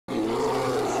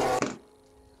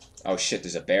Oh shit,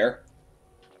 there's a bear?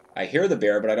 I hear the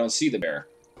bear, but I don't see the bear.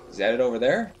 Is that it over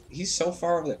there? He's so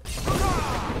far over there.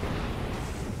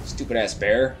 Stupid ass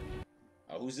bear.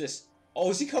 Oh, who's this? Oh,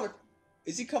 is he coming?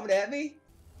 Is he coming at me?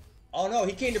 Oh no,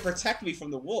 he came to protect me from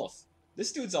the wolf.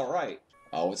 This dude's alright.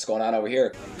 Oh, what's going on over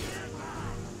here?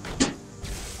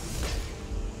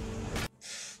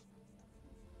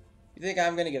 You think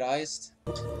I'm gonna get iced?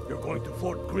 You're going to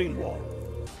Fort Greenwall.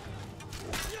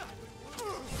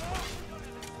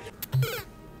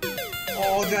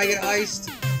 Oh, did I get iced?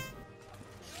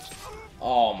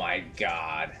 Oh my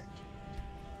god.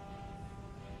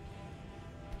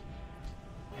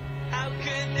 How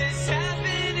could this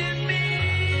happen to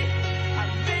me? I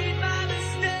made my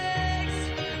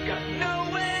mistakes, got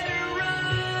nowhere to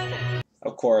run.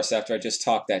 Of course, after I just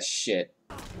talked that shit.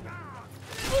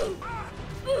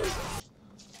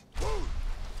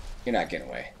 You're not getting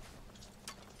away.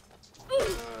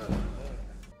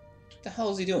 What the hell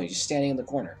is he doing? He's just standing in the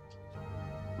corner.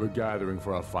 We're gathering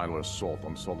for our final assault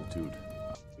on Solitude.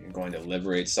 You're going to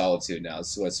liberate Solitude now.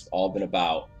 This is what it's all been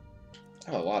about.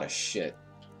 I have a lot of shit.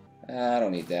 I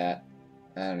don't need that.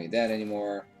 I don't need that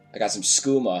anymore. I got some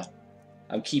skooma.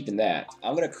 I'm keeping that.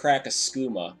 I'm gonna crack a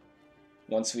skooma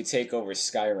once we take over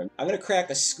Skyrim. I'm gonna crack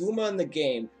a skooma in the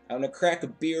game. I'm gonna crack a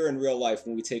beer in real life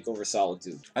when we take over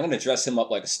Solitude. I'm gonna dress him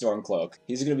up like a Stormcloak.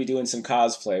 He's gonna be doing some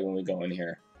cosplay when we go in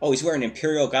here. Oh, he's wearing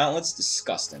Imperial gauntlets?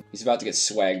 Disgusting. He's about to get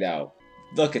swagged out.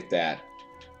 Look at that.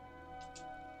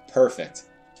 Perfect.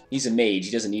 He's a mage.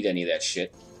 He doesn't need any of that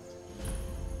shit.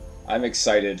 I'm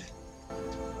excited.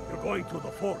 You're going to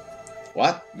the fort.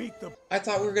 What? Meet the... I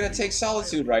thought we were gonna take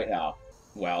Solitude right now.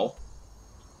 Well,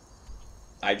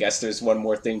 I guess there's one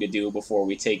more thing to do before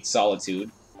we take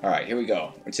Solitude. Alright, here we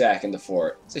go. We're attacking the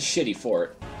fort. It's a shitty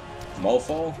fort.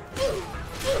 Mofo?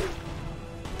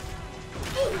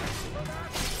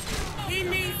 He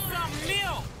needs some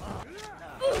milk.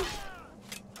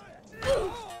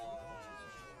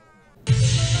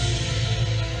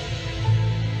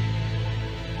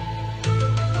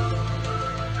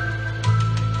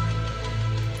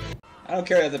 I don't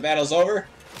care that the battle's over.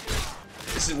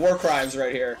 This is war crimes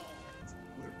right here.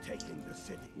 We're taking the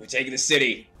city. We're taking the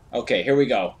city. Okay, here we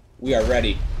go. We are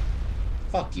ready.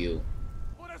 Fuck you.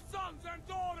 For the sons and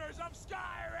daughters of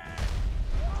Skyrim!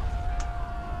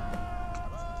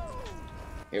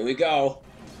 Here we go.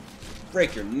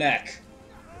 Break your neck.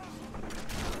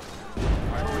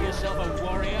 Call yourself a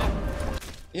warrior?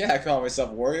 Yeah, I call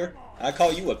myself a warrior. I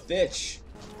call you a bitch.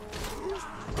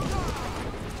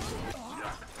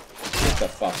 Get the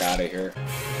fuck out of here.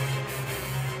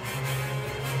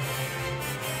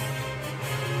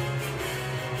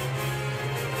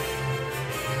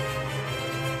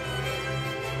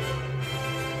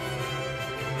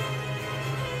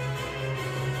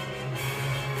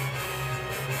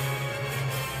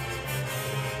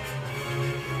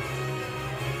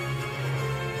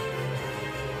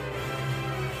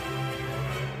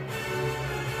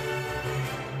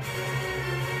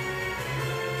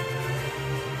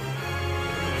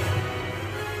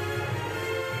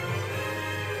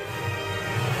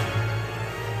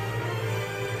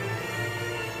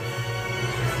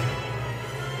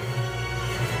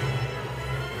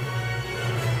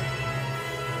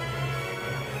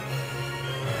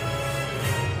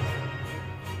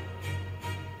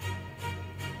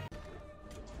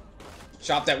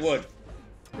 Chop that wood.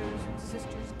 Brothers and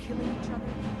sisters killing each other.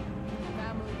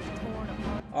 Families torn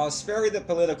apart. Oh, spare me the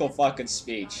political fucking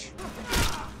speech.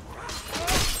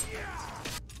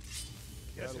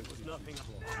 Yes, it was nothing.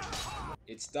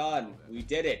 It's done. We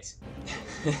did it.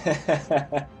 I sent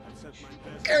my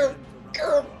best Grr,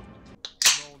 grr.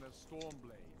 Known as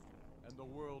Stormblade, and the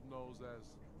world knows as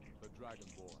the Dragon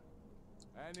Boy.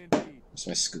 And indeed, Where's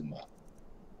my skooma?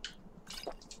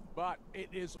 but it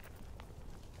is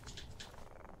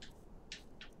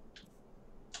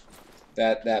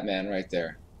That man right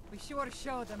there. We sure to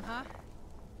show them, huh?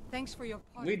 Thanks for your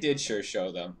part. We did sure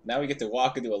show them. Now we get to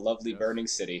walk into a lovely burning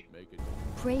city. make it.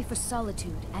 Pray for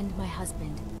Solitude and my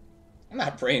husband. I'm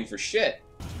not praying for shit.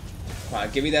 Come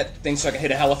on, give me that thing so I can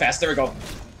hit a hella fast. There we go.